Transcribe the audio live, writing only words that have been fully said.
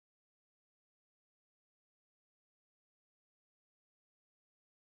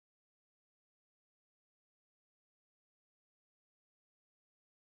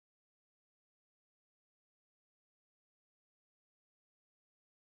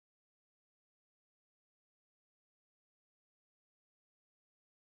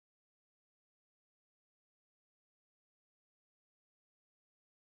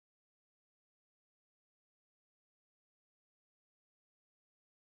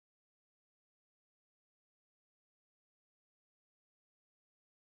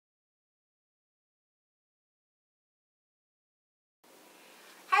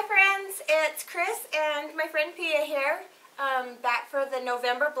friends, it's Chris and my friend Pia here, back for the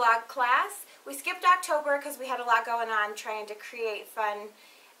November blog class. We skipped October because we had a lot going on trying to create fun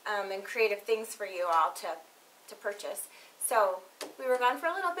and creative things for you all to purchase. So we were gone for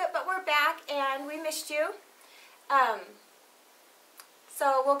a little bit, but we're back and we missed you.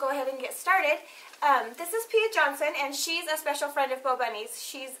 So we'll go ahead and get started. This is Pia Johnson, and she's a special friend of Bo Bunny's.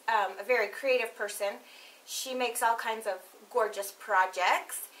 She's a very creative person. She makes all kinds of gorgeous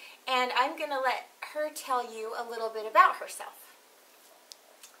projects, and I'm going to let her tell you a little bit about herself.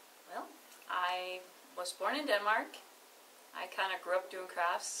 Well, I was born in Denmark. I kind of grew up doing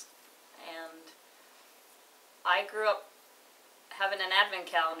crafts, and I grew up having an advent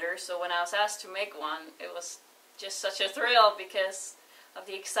calendar, so when I was asked to make one, it was just such a thrill because of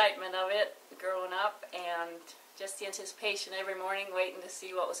the excitement of it growing up and just the anticipation every morning waiting to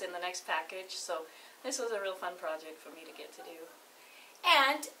see what was in the next package. So this was a real fun project for me to get to do.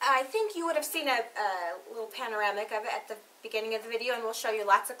 And I think you would have seen a little panoramic of it at the beginning of the video, and we'll show you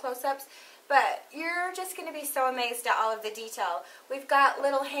lots of close-ups. But you're just going to be so amazed at all of the detail. We've got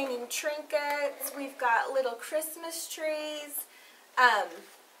little hanging trinkets. We've got little Christmas trees.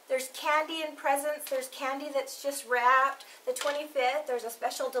 There's candy and presents. There's candy that's just wrapped. The 25th, there's a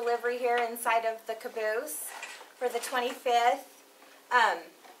special delivery here inside of the caboose for the 25th.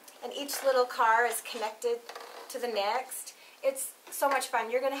 And each little car is connected to the next. It's so much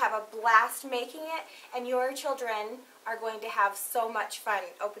fun. You're going to have a blast making it, and your children are going to have so much fun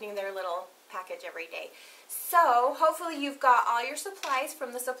opening their little package every day. So hopefully you've got all your supplies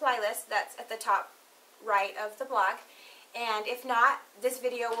from the supply list that's at the top right of the blog. And if not, this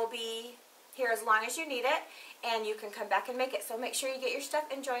video will be here as long as you need it, and you can come back and make it. So make sure you get your stuff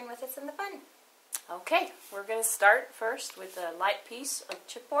and join with us in the fun. Okay, we're going to start first with a light piece of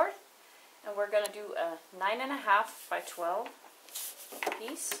chipboard, and we're going to do a 9.5 by 12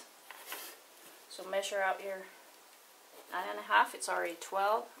 piece. So measure out your 9.5. It's already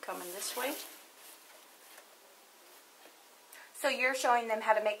 12 coming this way. So you're showing them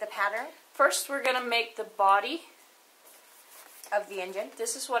how to make the pattern? First, we're going to make the body of the engine.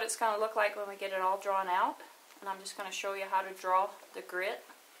 This is what it's going to look like when we get it all drawn out, and I'm just going to show you how to draw the grit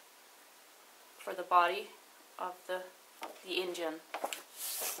for the body of the engine.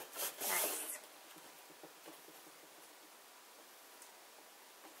 Nice.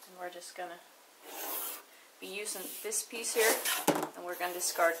 And we're just going to be using this piece here, and we're going to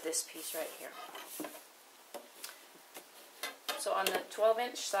discard this piece right here. So on the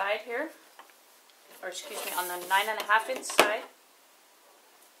 12-inch side here, or excuse me, on the 9.5-inch side,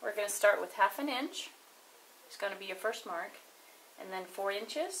 we're going to start with 1/2 inch. It's going to be your first mark, and then 4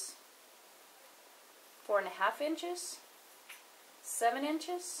 inches, 4.5 inches, 7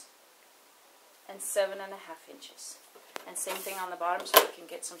 inches, and 7.5 inches. And same thing on the bottom, so we can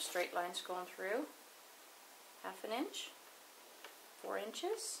get some straight lines going through. 1/2 inch, 4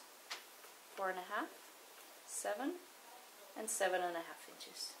 inches, 4.5, 7, and 7.5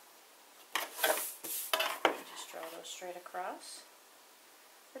 inches. Just draw those straight across.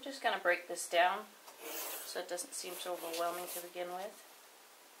 We're just going to break this down so it doesn't seem so overwhelming to begin with.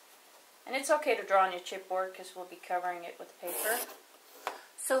 And it's okay to draw on your chipboard because we'll be covering it with paper.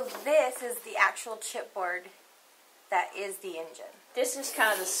 So this is the actual chipboard that is the engine. This is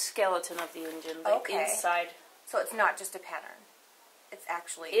kind of the skeleton of the engine, the inside. So it's not just a pattern. It's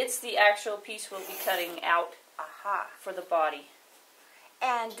actually... It's the actual piece we'll be cutting out for the body.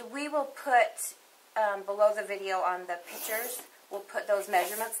 And we will put below the video on the pictures, we'll put those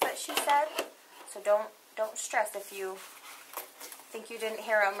measurements that she said. So don't stress if you think you didn't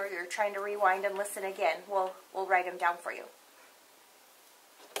hear them or you're trying to rewind and listen again. We'll write them down for you.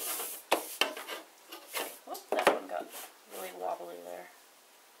 Whoop, that one got really wobbly there.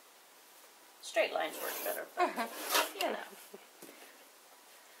 Straight lines work better, but you know.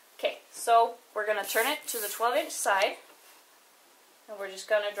 Okay, so we're going to turn it to the 12-inch side, and we're just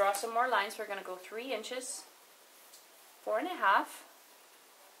going to draw some more lines. We're going to go 3 inches, 4.5,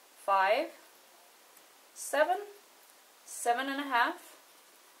 5, 7, 7.5,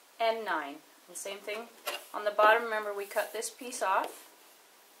 and 9. And same thing on the bottom. Remember, we cut this piece off,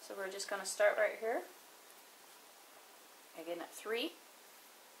 so we're just going to start right here. Again at 3,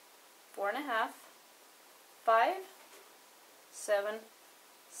 4.5, 5, 7,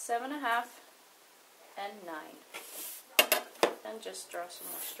 7.5, and 9. And just draw some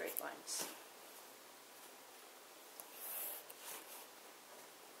more straight lines.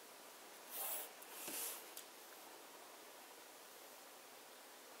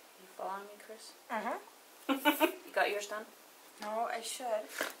 You following me, Chris? Uh-huh. You got yours done? No, I should.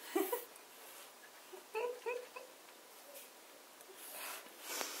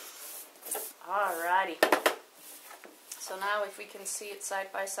 Alrighty. So now if we can see it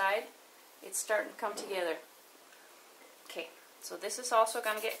side by side, it's starting to come together. Okay, so this is also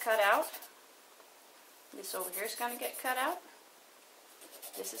going to get cut out. This over here is going to get cut out.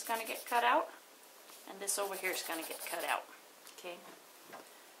 This is going to get cut out. And this over here is going to get cut out. Okay.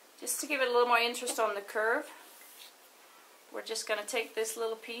 Just to give it a little more interest on the curve, we're just going to take this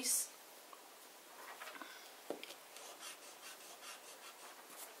little piece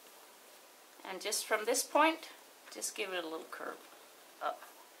and just from this point, just give it a little curve up.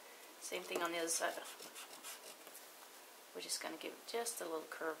 Same thing on the other side. We're just going to give it just a little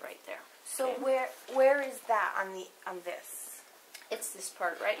curve right there. So okay. where is that on this? It's this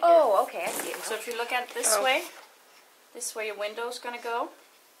part right here. Oh, okay, I see it. So if you look at it this way your window's going to go,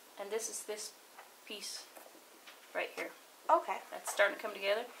 and this is this piece right here. Okay. That's starting to come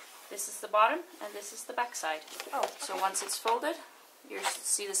together. This is the bottom, and this is the back side. Oh. Okay. So once it's folded, you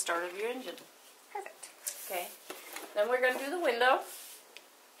see the start of your engine. Perfect. Okay. Then we're going to do the window,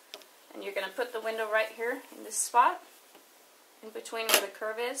 and you're going to put the window right here in this spot, in between where the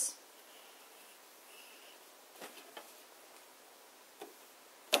curve is.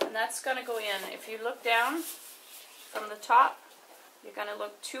 And that's going to go in. If you look down from the top, you're going to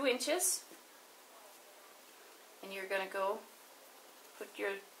look 2 inches, and you're going to go put your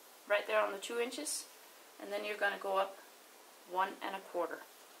right there on the 2 inches, and then you're going to go up 1 1/4.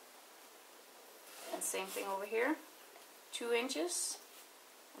 And same thing over here, 2 inches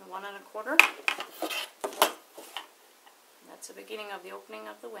and 1 1/4. That's the beginning of the opening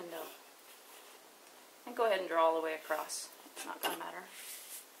of the window. And go ahead and draw all the way across. It's not going to matter.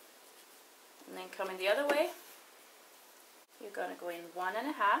 And then coming the other way, you're going to go in 1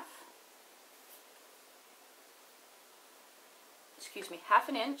 1/2. Excuse me,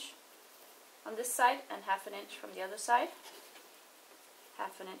 1/2 inch on this side and 1/2 inch from the other side.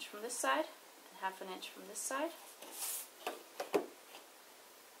 1/2 inch from this side and 1/2 inch from this side.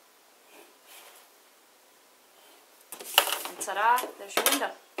 And ta-da, there's your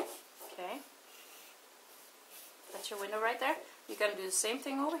window. Okay. That's your window right there. You're going to do the same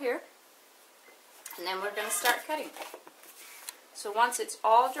thing over here. And then we're going to start cutting. So once it's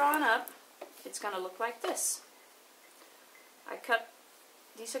all drawn up, it's going to look like this.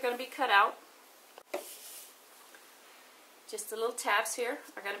 These are going to be cut out. Just the little tabs here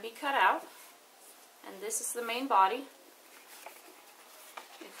are going to be cut out. And this is the main body.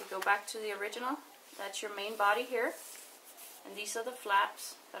 If we go back to the original, that's your main body here. And these are the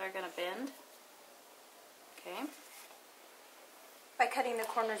flaps that are going to bend. Okay. By cutting the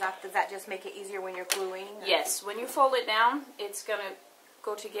corners off, does that just make it easier when you're gluing? Or? Yes. When you fold it down, it's going to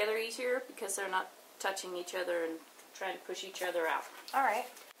go together easier because they're not touching each other and trying to push each other out. All right.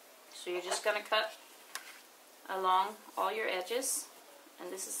 So you're just going to cut along all your edges,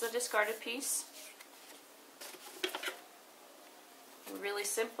 and this is the discarded piece. And really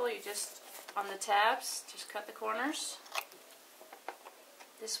simple, you just, on the tabs, just cut the corners.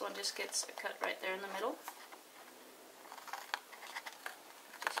 This one just gets a cut right there in the middle.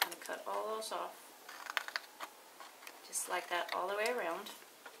 Just going to cut all those off. Just like that all the way around.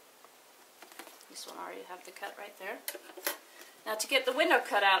 This one already have the cut right there. Now to get the window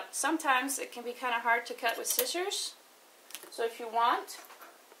cut out, sometimes it can be kind of hard to cut with scissors. So if you want,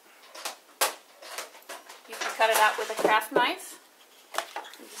 you can cut it out with a craft knife.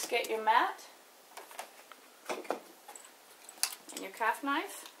 You just get your mat and your craft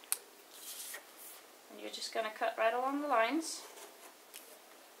knife, and you're just going to cut right along the lines.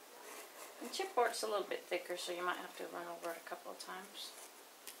 And chipboard's a little bit thicker, so you might have to run over it a couple of times.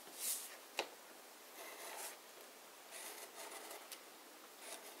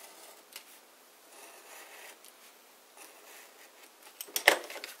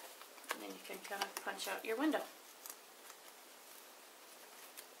 And then you can kind of punch out your window.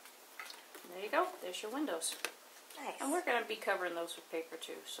 And there you go, there's your windows. Nice. And we're going to be covering those with paper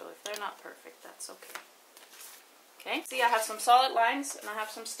too, so if they're not perfect, that's okay. Okay, see I have some solid lines and I have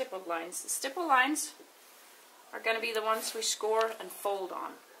some stippled lines. The stippled lines are going to be the ones we score and fold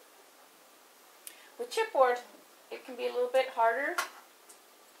on. With chipboard, it can be a little bit harder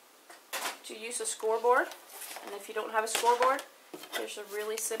to use a scoreboard, and if you don't have a scoreboard, there's a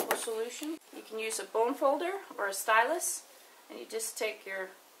really simple solution. You can use a bone folder or a stylus, and you just take your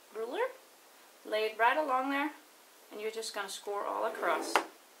ruler, lay it right along there, and you're just going to score all across.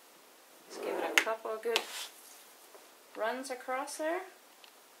 Just give it a couple of good runs across there.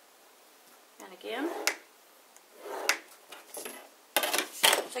 And again.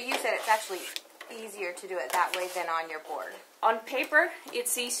 So you said it's actually easier to do it that way than on your board. On paper,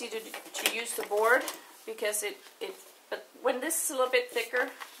 it's easy to use the board because but when this is a little bit thicker,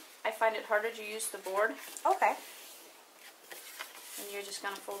 I find it harder to use the board. Okay. And you're just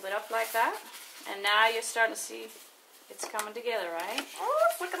going to fold it up like that. And now you're starting to see it's coming together, right? Oh,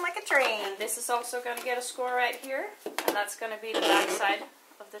 it's looking like a train. And this is also going to get a score right here. And that's going to be the back side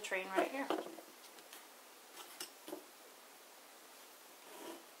of the train right here.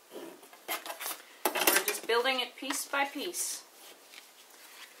 And we're just building it piece by piece.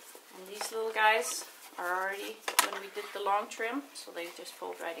 And these little guys are already, when we did the long trim, so they just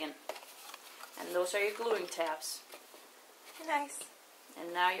fold right in. And those are your gluing tabs. Nice.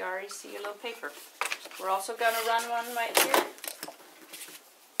 And now you already see your little paper. We're also going to run one right here.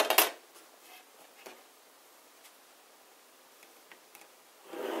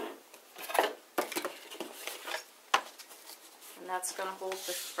 And that's going to hold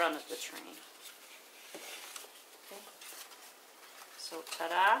the front of the train. Okay. So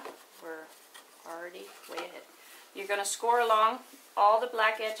ta-da, we're already way ahead. You're going to score along all the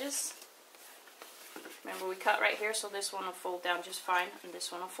black edges. Remember, we cut right here, so this one will fold down just fine, and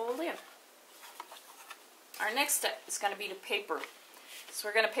this one will fold in. Our next step is going to be to paper. So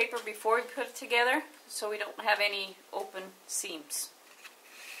we're going to paper before we put it together, so we don't have any open seams.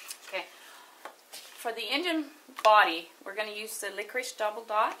 Okay. For the engine body, we're going to use the licorice double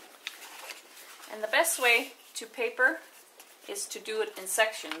dot. And the best way to paper is to do it in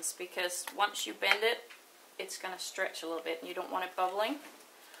sections, because once you bend it, it's going to stretch a little bit, and you don't want it bubbling.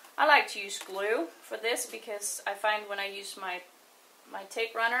 I like to use glue for this because I find when I use my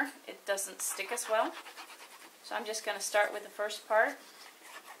tape runner, it doesn't stick as well. So I'm just going to start with the first part.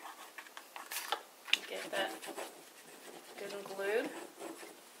 Get that good and glued.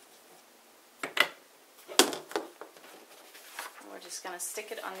 And we're just going to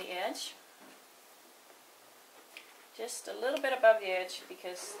stick it on the edge. Just a little bit above the edge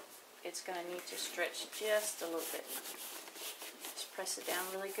because it's going to need to stretch just a little bit. Just press it down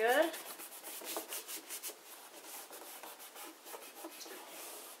really good.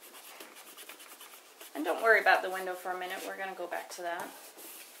 And don't worry about the window for a minute. We're going to go back to that.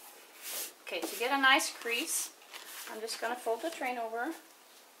 Okay, to get a nice crease, I'm just going to fold the train over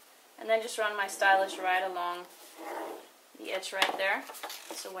and then just run my stylus right along the edge right there.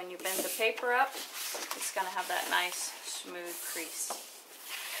 So when you bend the paper up, it's going to have that nice smooth crease.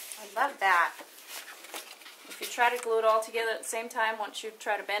 I love that. If you try to glue it all together at the same time, once you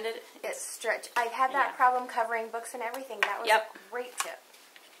try to bend it, it's stretch. I've had that problem covering books and everything. That was a great tip.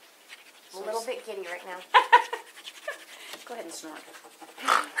 A little bit giddy right now. Go ahead and snort.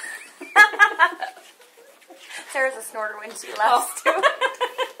 Sarah's a snorter when she laughs too.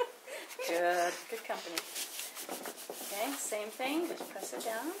 Good company. Okay, same thing. Just press it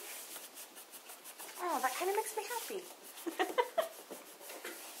down. Oh, that kind of makes me happy.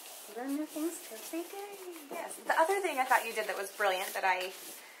 Learn new things every day. Yes. The other thing I thought you did that was brilliant that I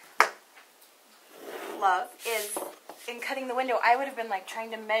love is in cutting the window, I would have been like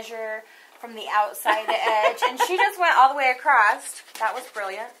trying to measure from the outside to edge, and she just went all the way across. That was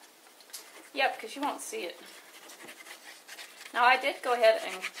brilliant. Yep, because you won't see it. Now I did go ahead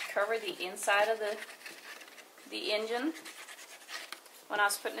and cover the inside of the engine when I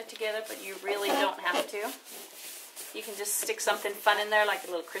was putting it together, but you really don't have to. You can just stick something fun in there, like a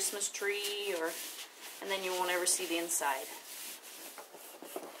little Christmas tree, and then you won't ever see the inside.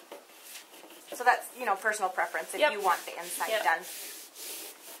 So that's, personal preference if you want the inside done.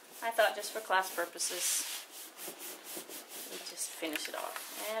 I thought just for class purposes, we just finish it off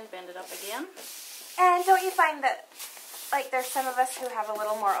and bend it up again. And don't you find that, like, there's some of us who have a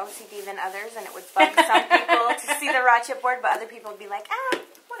little more OCD than others, and it would bug some people to see the raw chipboard, but other people would be like,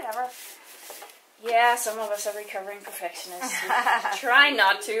 whatever. Yeah, some of us are recovering perfectionists. We try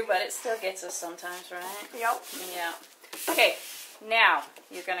not to, but it still gets us sometimes, right? Yep. Yeah. Okay, now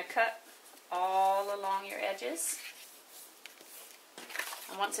you're going to cut all along your edges.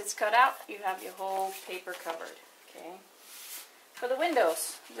 And once it's cut out, you have your whole paper covered. Okay. For the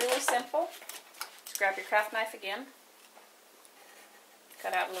windows, really simple. Just grab your craft knife again.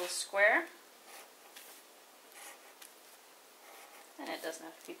 Cut out a little square. And it doesn't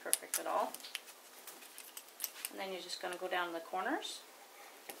have to be perfect at all. And then you're just going to go down the corners.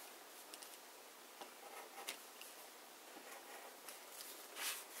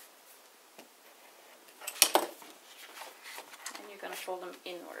 And you're going to fold them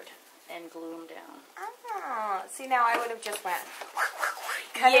inward and glue them down. Oh, see, now I would have just went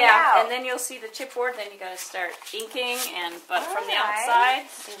cut it out. And then you'll see the chipboard. Then you got to start inking, but from the outside,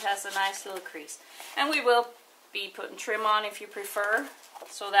 it has a nice little crease. And we will be putting trim on if you prefer.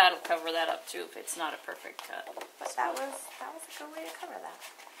 So that'll cover that up too if it's not a perfect cut. But that was a good way to cover that.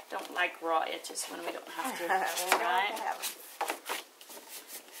 Don't like raw edges when we don't have to. Right?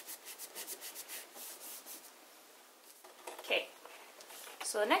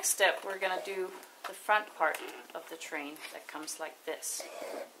 So the next step, we're going to do the front part of the train that comes like this.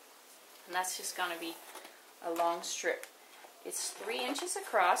 And that's just going to be a long strip. It's 3 inches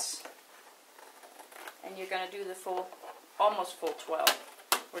across, and you're going to do the full, almost full 12.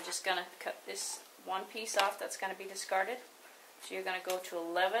 We're just going to cut this one piece off that's going to be discarded. So you're going to go to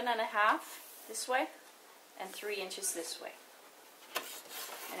 11 and a half this way, and 3 inches this way.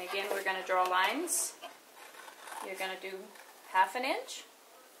 And again, we're going to draw lines. You're going to do 1/2 inch,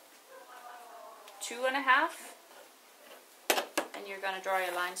 2 and a half, and you're going to draw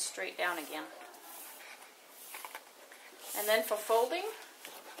your line straight down again. And then for folding,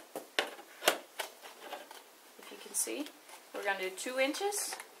 if you can see, we're going to do 2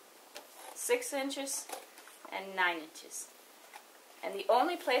 inches, 6 inches, and 9 inches. And the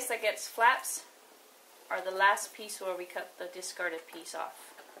only place that gets flaps are the last piece where we cut the discarded piece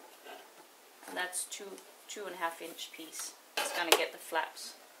off. And that's 2.5 inch piece. It's going to get the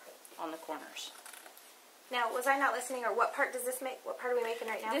flaps on the corners. Now, was I not listening, or what part does this make? What part are we making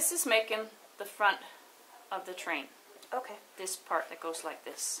right now? This is making the front of the train. Okay. This part that goes like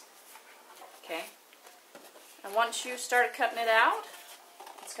this. Okay? And once you start cutting it out,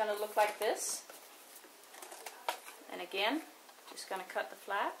 it's going to look like this. And again, just going to cut the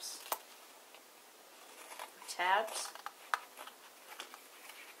flaps, tabs,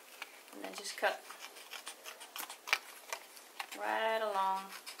 and then just cut right along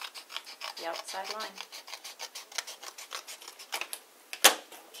the outside line.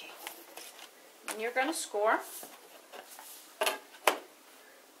 Okay. And you're going to score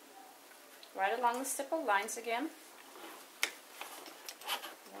right along the stipple lines again.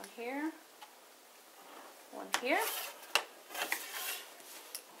 One here, one here.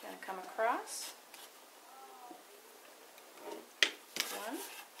 Going to come across. 1,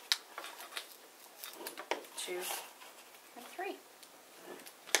 2, and 3.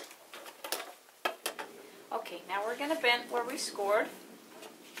 Okay, now we're going to bend where we scored.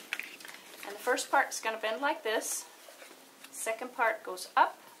 And the first part is going to bend like this. Second part goes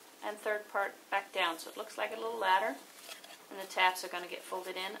up, and third part back down. So it looks like a little ladder. And the tabs are going to get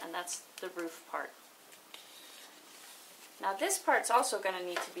folded in, and that's the roof part. Now this part's also going to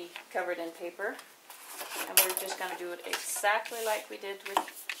need to be covered in paper. And we're just going to do it exactly like we did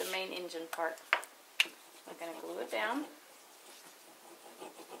with the main engine part. We're going to glue it down.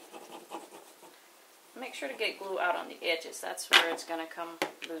 Make sure to get glue out on the edges. That's where it's going to come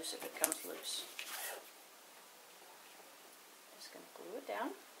loose if it comes loose. Just going to glue it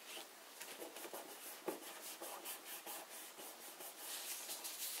down.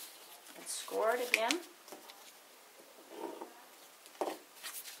 And score it again.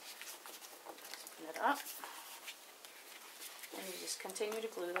 Up, and you just continue to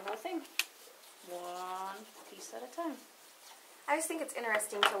glue the whole thing, one piece at a time. I just think it's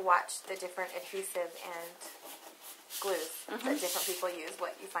interesting to watch the different adhesive and glues that different people use.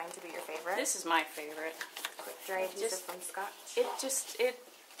 What you find to be your favorite? This is my favorite. Quick dry adhesive from Scotch. It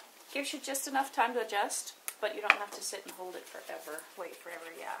gives you just enough time to adjust, but you don't have to sit and hold it forever. Wait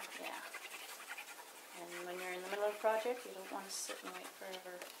forever, yeah. Yeah. And when you're in the middle of a project, you don't want to sit and wait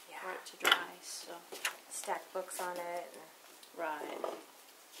forever for it to dry. So stack books on it. Right.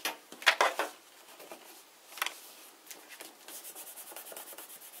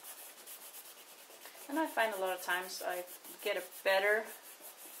 And I find a lot of times I get a better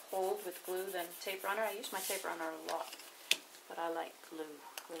hold with glue than tape runner. I use my tape runner a lot, but I like glue.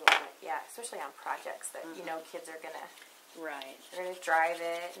 Glue on it, yeah, especially on projects that you know kids are gonna. Right. They're gonna drive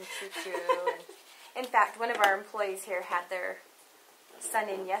it and choo-choo. And in fact, one of our employees here had their son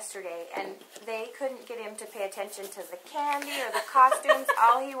in yesterday, and they couldn't get him to pay attention to the candy or the costumes.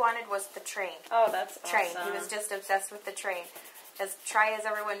 All he wanted was the train. Oh, that's train. awesome. He was just obsessed with the train. As try as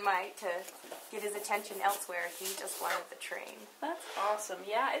everyone might to get his attention elsewhere, he just wanted the train. That's awesome.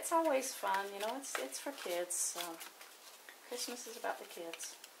 Yeah, it's always fun. You know, it's for kids. So Christmas is about the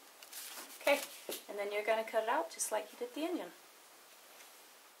kids. Okay, and then you're going to cut it out just like you did the engine.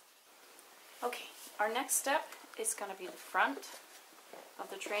 Okay, our next step is going to be the front of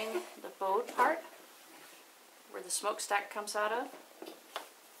the train, the bowed part, where the smokestack comes out of.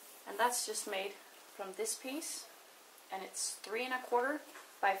 And that's just made from this piece, and it's 3 1/4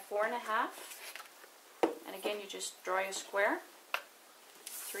 by 4 1/2. And again, you just draw your square,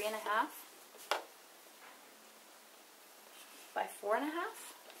 3 1/2 by 4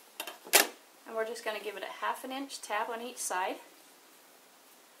 1/2. And we're just going to give it a 1/2 inch tab on each side.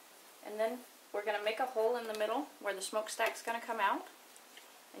 And then we're going to make a hole in the middle where the smokestack's going to come out.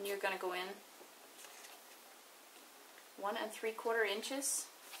 And you're going to go in 1 3/4 inches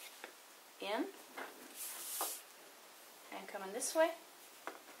in. And come in this way.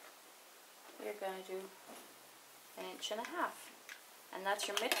 you're going to do 1.5 inches. And that's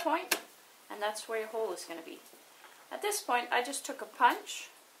your midpoint, and that's where your hole is going to be. At this point, I just took a punch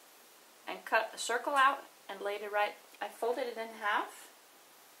and cut a circle out and laid it right. I folded it in half,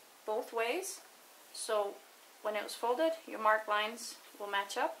 both ways, so when it was folded, your mark lines will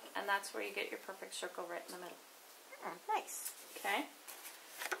match up, and that's where you get your perfect circle right in the middle. Nice. Okay?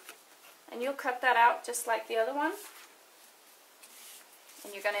 And you'll cut that out just like the other one,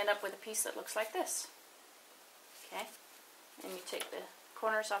 and you're going to end up with a piece that looks like this. Okay? And you take the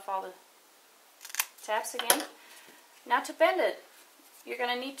corners off all the tabs again. Now to bend it, you're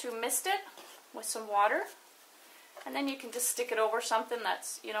going to need to mist it with some water, and then you can just stick it over something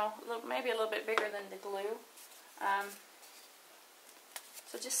that's, you know, maybe a little bit bigger than the glue.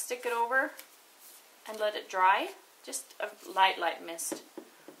 So just stick it over and let it dry. Just a light mist.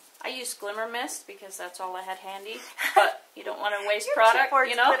 I use Glimmer Mist because that's all I had handy, but you don't want to waste product,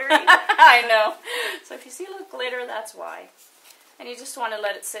 you know. I know. So if you see a little glitter, that's why. And you just want to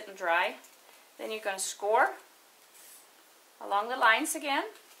let it sit and dry. Then you're going to score along the lines again,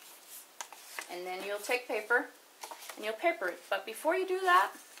 and then you'll take paper and you'll paper it. But before you do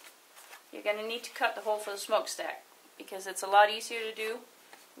that, you're going to need to cut the hole for the smokestack because it's a lot easier to do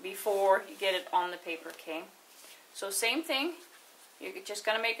before you get it on the paper, okay? So same thing, you're just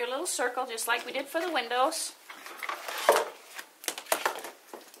going to make your little circle just like we did for the windows.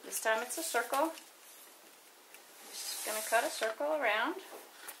 This time it's a circle. Just going to cut a circle around.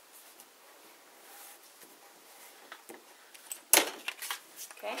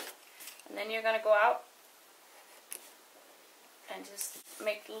 Okay, and then you're going to go out and just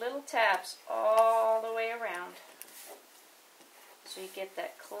make little tabs all the way around so you get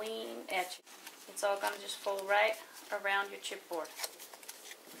that clean edge. It's all going to just fold right around your chipboard.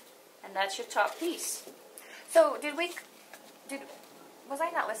 And that's your top piece. So was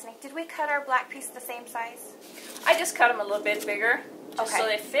I not listening? Did we cut our black piece the same size? I just cut them a little bit bigger just so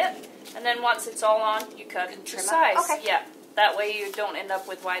they fit. And then once it's all on, you cut it to size. Okay. Yeah. That way you don't end up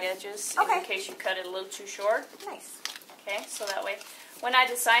with white edges in case you cut it a little too short. Nice. Okay, so that way, when I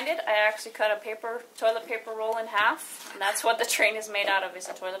designed it, I actually cut a toilet paper roll in half, and that's what the train is made out of, is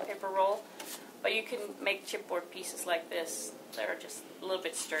a toilet paper roll. But you can make chipboard pieces like this. They're just a little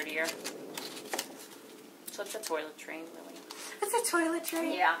bit sturdier. So it's a toilet train, really. It's a toilet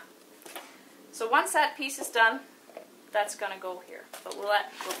train? Yeah. So once that piece is done, that's going to go here. But we'll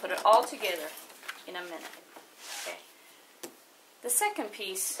put it all together in a minute. Okay. The second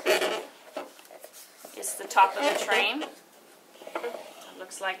piece is the top of the train. It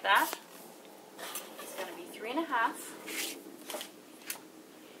looks like that. It's going to be 3.5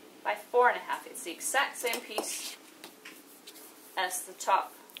 by 4.5. It's the exact same piece as the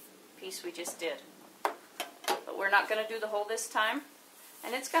top piece we just did. But we're not going to do the hole this time.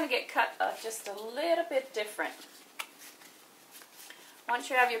 And it's going to get cut just a little bit different. Once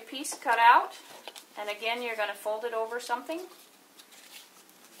you have your piece cut out, and again you're going to fold it over something.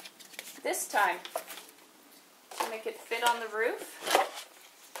 This time, to make it fit on the roof,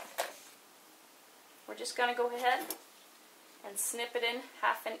 we're just going to go ahead and snip it in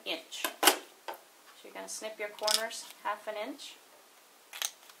 1/2 inch. So you're going to snip your corners 1/2 inch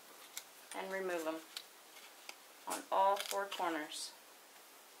and remove them on all 4 corners.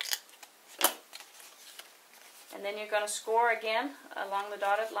 And then you're going to score again along the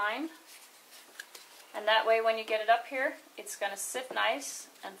dotted line. And that way when you get it up here, it's going to sit nice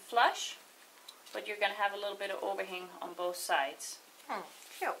and flush, but you're going to have a little bit of overhang on both sides. Oh,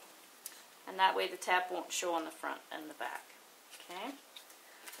 cute. And that way the tab won't show on the front and the back. Okay?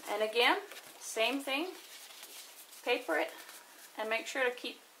 And again, same thing. Paper it and make sure to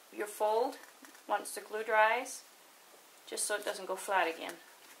keep your fold once the glue dries, just so it doesn't go flat again.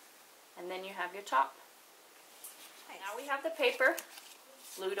 And then you have your top. Nice. Now we have the paper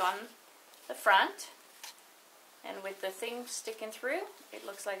glued on the front. And with the thing sticking through, it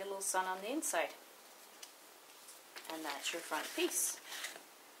looks like a little sun on the inside. And that's your front piece.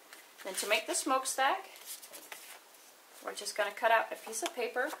 Then to make the smokestack, we're just going to cut out a piece of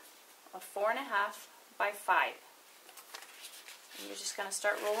paper of 4.5 by 5. And you're just going to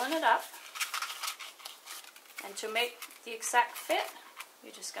start rolling it up. And to make the exact fit,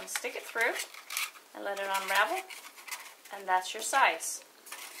 you're just going to stick it through and let it unravel. And that's your size.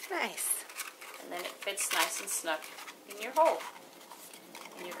 Nice. And then it fits nice and snug in your hole.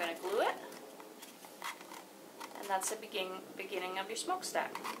 And you're going to glue it. And that's the beginning of your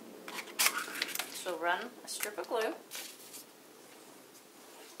smokestack. So run a strip of glue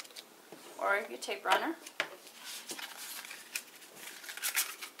or your tape runner.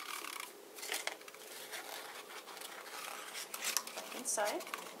 Inside.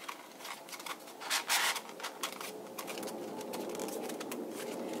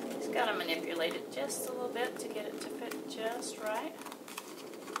 gotta manipulate it just a little bit to get it to fit just right.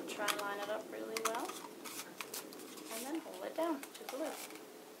 Try and line it up really well. And then hold it down to glue.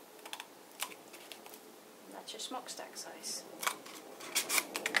 And that's your smokestack size.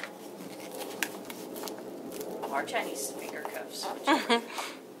 Or Chinese finger cuffs.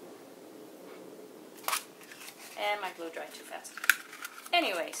 And my glue dried too fast.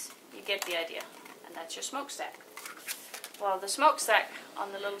 Anyways, you get the idea. And that's your smokestack. Well, the smokestack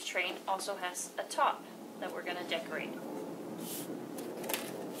on the little train also has a top that we're going to decorate.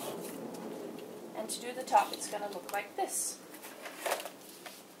 And to do the top, it's going to look like this.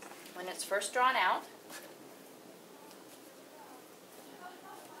 When it's first drawn out,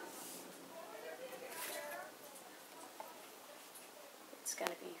 it's going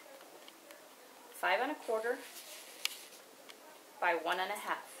to be 5 1/4 by 1 1/2.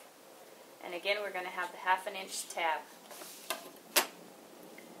 And again, we're going to have the 1/2 inch tab.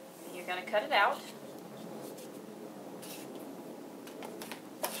 And you're going to cut it out.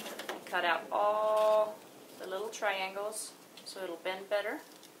 And cut out all the little triangles so it'll bend better.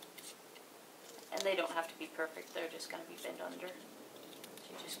 And they don't have to be perfect, they're just going to be bent under. So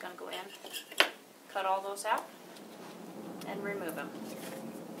you're just going to go in, cut all those out, and remove them.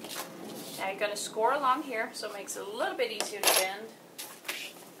 Now you're going to score along here so it makes it a little bit easier to bend.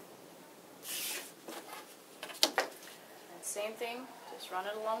 And same thing, just run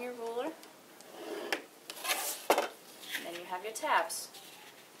it along your ruler. And then you have your tabs.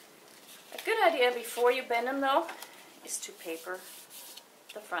 A good idea before you bend them though is to paper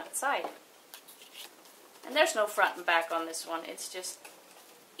the front side. And there's no front and back on this one, it's just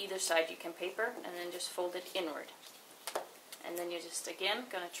either side you can paper and then just fold it inward. And then you're just again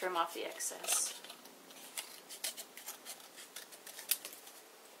going to trim off the excess.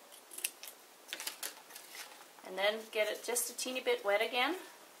 And then get it just a teeny bit wet again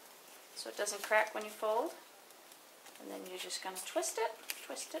so it doesn't crack when you fold. And then you're just going to twist it,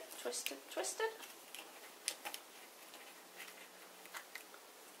 twist it, twist it, twist it.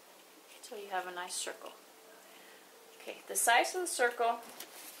 So you have a nice circle. Okay, the size of the circle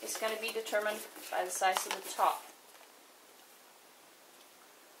is going to be determined by the size of the top.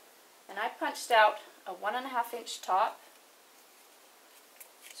 And I punched out a 1 1/2 inch top.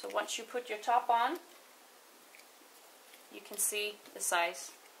 So once you put your top on, you can see the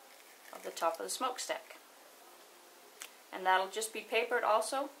size of the top of the smokestack. And that'll just be papered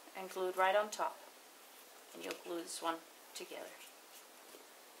also and glued right on top. And you'll glue this one together.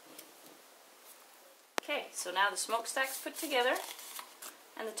 Okay, so now the smokestack's put together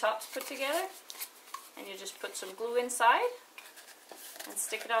and the top's put together, and you just put some glue inside and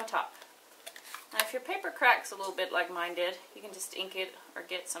stick it on top. Now if your paper cracks a little bit like mine did, you can just ink it or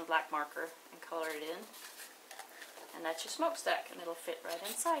get some black marker and color it in. And that's your smokestack, and it'll fit right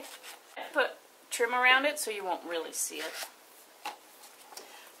inside. Put trim around it so you won't really see it.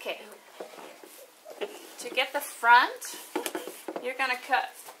 Okay, to get the front, you're going to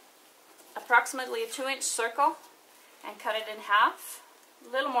cut approximately a 2-inch circle and cut it in half,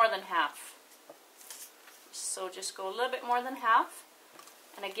 a little more than half. So just go a little bit more than half,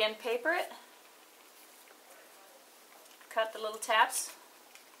 and again paper it, cut the little tabs,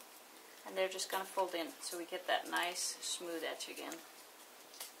 and they're just going to fold in so we get that nice smooth edge again.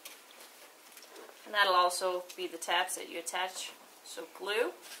 And that'll also be the tabs that you attach, so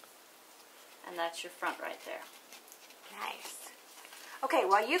glue, and that's your front right there. Nice. Okay,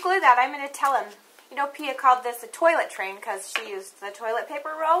 while you glue that, I'm going to tell him, you know, Pia called this a toilet train because she used the toilet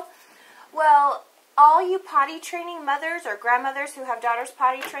paper roll. Well, all you potty training mothers or grandmothers who have daughters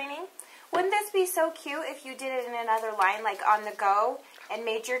potty training, wouldn't this be so cute if you did it in another line, like on the go, and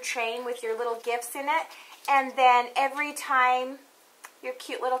made your train with your little gifts in it, and then every time your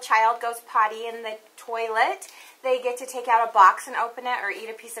cute little child goes potty in the toilet, they get to take out a box and open it or eat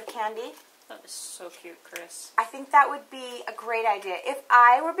a piece of candy? That is so cute, Chris. I think that would be a great idea. If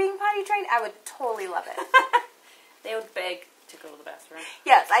I were being potty trained, I would totally love it. They would beg to go to the bathroom.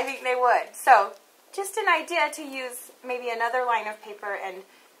 Yes, I think they would. So, just an idea to use maybe another line of paper and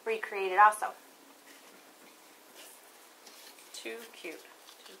recreate it also. Too cute.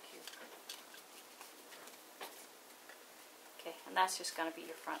 Too cute. Okay, and that's just going to be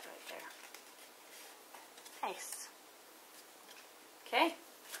your front right there. Nice. Okay.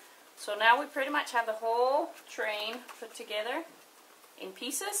 So now we pretty much have the whole train put together in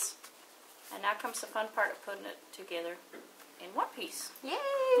pieces, and now comes the fun part of putting it together in one piece.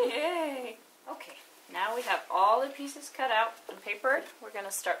 Yay! Yay! Okay, now we have all the pieces cut out and papered. We're going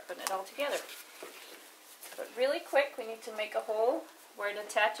to start putting it all together. But really quick, we need to make a hole where it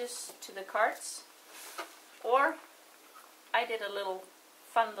attaches to the carts, or I did a little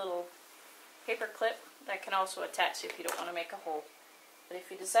fun little paper clip that can also attach if you don't want to make a hole. But if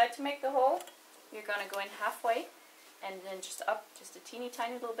you decide to make the hole, you're going to go in halfway and then just up just a teeny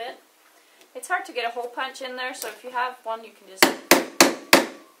tiny little bit. It's hard to get a hole punch in there, so if you have one, you can just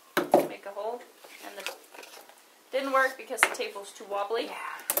make a hole. And it didn't work because the table's too wobbly. Yeah.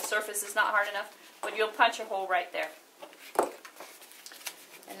 The surface is not hard enough, but you'll punch a hole right there.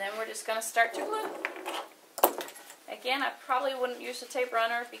 And then we're just going to start to glue. Again, I probably wouldn't use a tape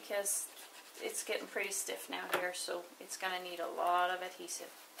runner because it's getting pretty stiff now here, so it's going to need a lot of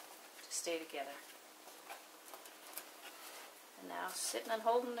adhesive to stay together. And now sitting and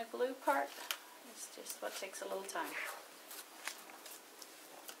holding the glue part is just what takes a little time.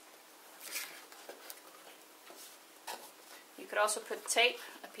 You could also put tape,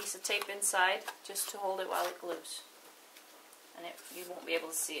 a piece of tape inside, just to hold it while it glues. And you won't be able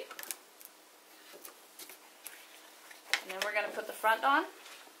to see it. And then we're going to put the front on.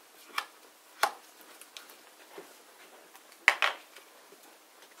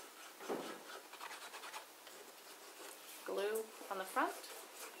 Glue on the front.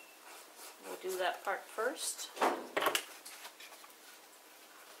 We'll do that part first. And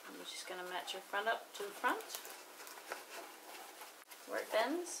you're just going to match your front up to the front, where it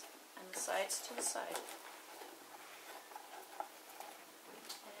bends, and the sides to the side.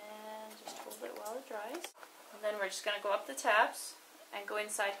 And just hold it while it dries. And then we're just going to go up the tabs and go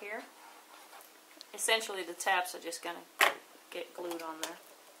inside here. Essentially the tabs are just going to get glued on there.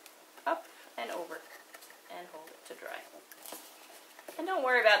 Up and over, and hold it to dry. And don't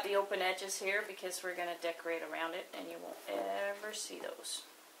worry about the open edges here because we're going to decorate around it and you won't ever see those.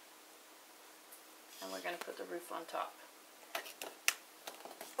 And we're going to put the roof on top.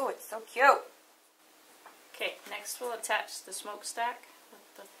 Oh, it's so cute. Okay, next we'll attach the smokestack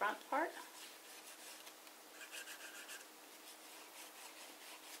with the front part.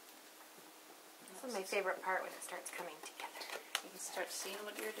 This is my favorite part when it starts coming together. You can start seeing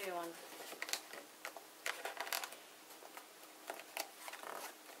what you're doing.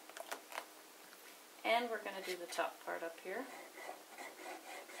 And we're going to do the top part up here.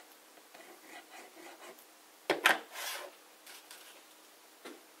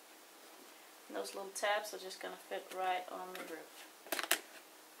 And those little tabs are just going to fit right on the roof.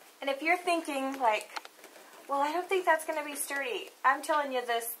 And if you're thinking like, well, I don't think that's going to be sturdy, I'm telling you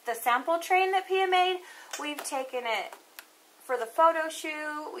this, the sample train that Pia made, we've taken it for the photo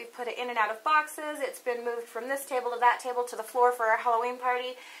shoot, we've put it in and out of boxes, it's been moved from this table to that table to the floor for our Halloween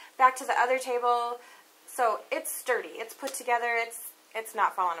party, back to the other table, so it's sturdy, it's put together, it's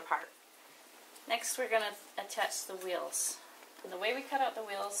not falling apart. Next we're going to attach the wheels. And the way we cut out the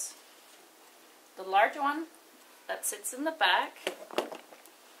wheels, the large one that sits in the back,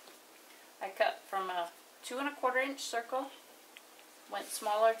 I cut from a 2 1/4 inch circle, went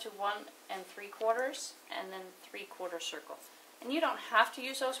smaller to 1 3/4, and then 3/4 circle. And you don't have to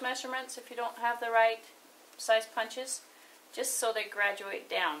use those measurements if you don't have the right size punches, just so they graduate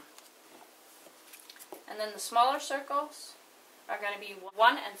down. And then the smaller circles are going to be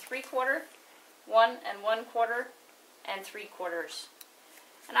 1 3/4, 1 1/4, and 3/4.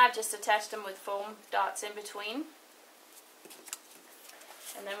 And I've just attached them with foam dots in between.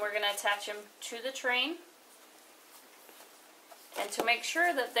 And then we're going to attach them to the train. And to make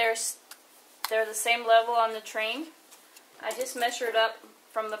sure that they're the same level on the train, I just measured up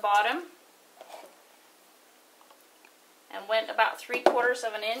from the bottom and went about 3/4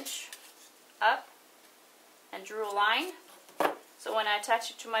 of an inch up and drew a line. So when I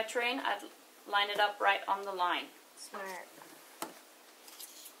attach it to my train, I'd line it up right on the line. Smart.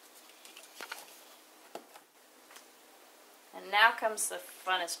 And now comes the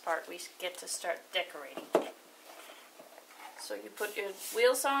funnest part. We get to start decorating. So you put your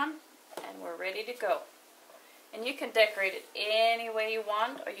wheels on and we're ready to go. And you can decorate it any way you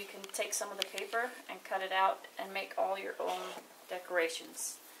want, or you can take some of the paper and cut it out and make all your own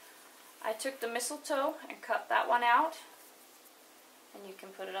decorations. I took the mistletoe and cut that one out, and you can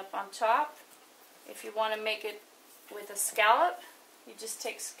put it up on top. If you want to make it with a scallop, you just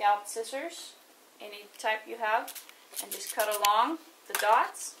take scallop scissors, any type you have, and just cut along the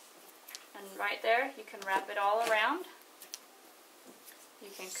dots, and right there you can wrap it all around. You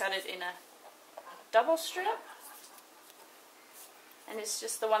can cut it in a double strip, and it's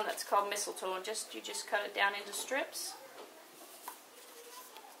just the one that's called mistletoe, and you just cut it down into strips.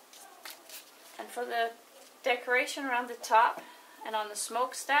 And for the decoration around the top and on the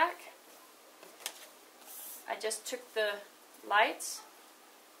smokestack, I just took the lights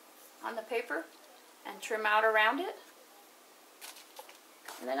on the paper and trim out around it.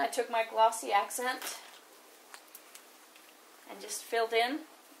 And then I took my glossy accent and just filled in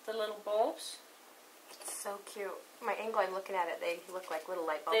the little bulbs. It's so cute. My angle I'm looking at it, they look like little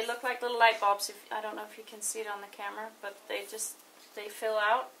light bulbs. They look like little light bulbs. I don't know if you can see it on the camera, but they fill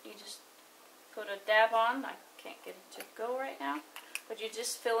out. You just put a dab on. I can't get it to go right now, but you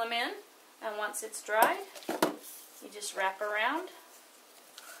just fill them in, and once it's dried, you just wrap around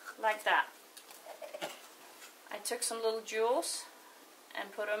like that. I took some little jewels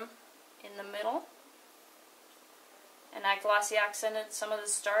and put them in the middle, and I glossy accented some of the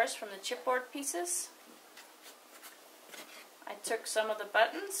stars from the chipboard pieces. I took some of the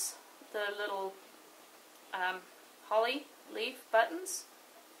buttons, the little holly leaf buttons,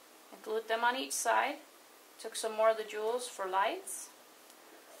 and glued them on each side. Took some more of the jewels for lights.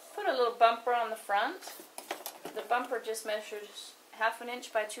 Put a little bumper on the front. The bumper just measures 1/2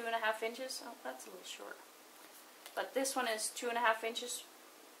 inch by 2.5 inches. Oh, that's a little short. But this one is 2.5 inches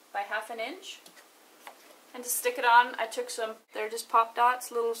by 1/2 inch. And to stick it on, I took some, they're just pop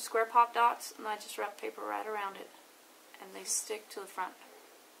dots, little square pop dots, and I just wrapped paper right around it. And they stick to the front.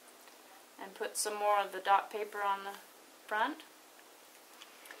 And put some more of the dot paper on the front.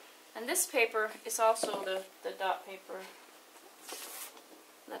 And this paper is also the dot paper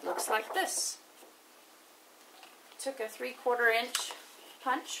that looks like this. Took a 3/4 inch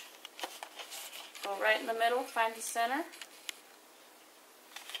punch, go right in the middle, find the center,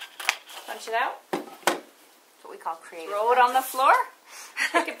 punch it out. That's what we call creative. Throw it on the floor,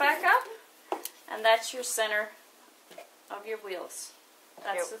 pick it back up, and that's your center of your wheels.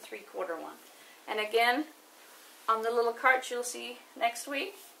 That's the 3/4 one. And again, on the little cart you'll see next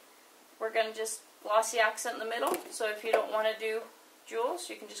week, we're going to just glossy accent in the middle. So if you don't want to do jewels,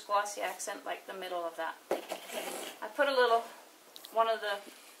 you can just glossy accent like the middle of that. I put a little, one of the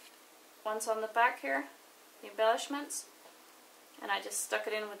ones on the back here, the embellishments, and I just stuck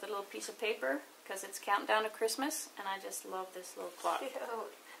it in with a little piece of paper because it's countdown to Christmas, and I just love this little clock. Cute.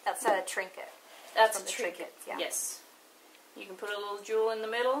 That's a trinket. That's From a the trinket, trinkets, yeah. Yes. You can put a little jewel in the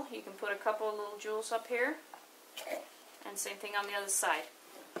middle, you can put a couple of little jewels up here, and same thing on the other side.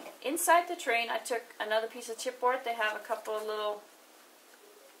 Inside the train, I took another piece of chipboard. They have a couple of little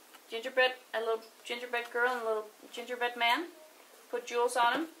gingerbread, a little gingerbread girl and a little gingerbread man. Put jewels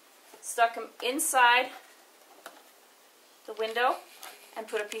on them, stuck them inside the window, and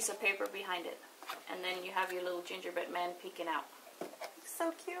put a piece of paper behind it. And then you have your little gingerbread man peeking out.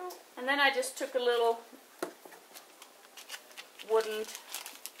 So cute. And then I just took a little wooden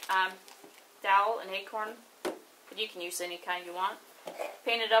dowel, an acorn, but you can use any kind you want.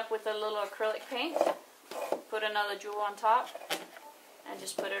 Paint it up with a little acrylic paint, put another jewel on top, and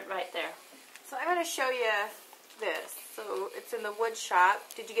just put it right there. So I'm going to show you this. So it's in the wood shop.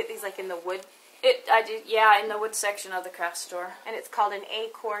 Did you get these like in the wood? I did, yeah, in the wood section of the craft store. And it's called an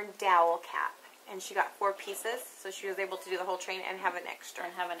acorn dowel cap. And she got 4 pieces, so she was able to do the whole train and have an extra.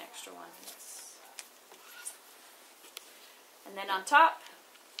 And have an extra one, yes. And then on top,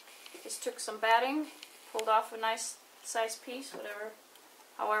 just took some batting, pulled off a nice size piece,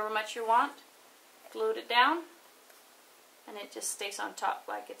 however much you want, glued it down, and it just stays on top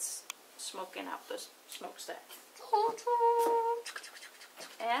like it's smoking out the smokestack.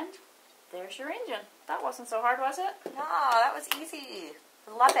 And there's your engine. That wasn't so hard, was it? No, that was easy.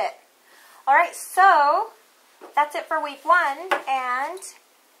 Love it. Alright, so that's it for week 1, and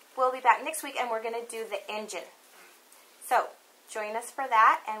we'll be back next week and we're going to do the engine. So join us for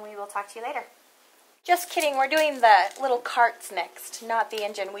that, and we will talk to you later. Just kidding, we're doing the little carts next, not the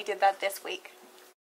engine. We did that this week.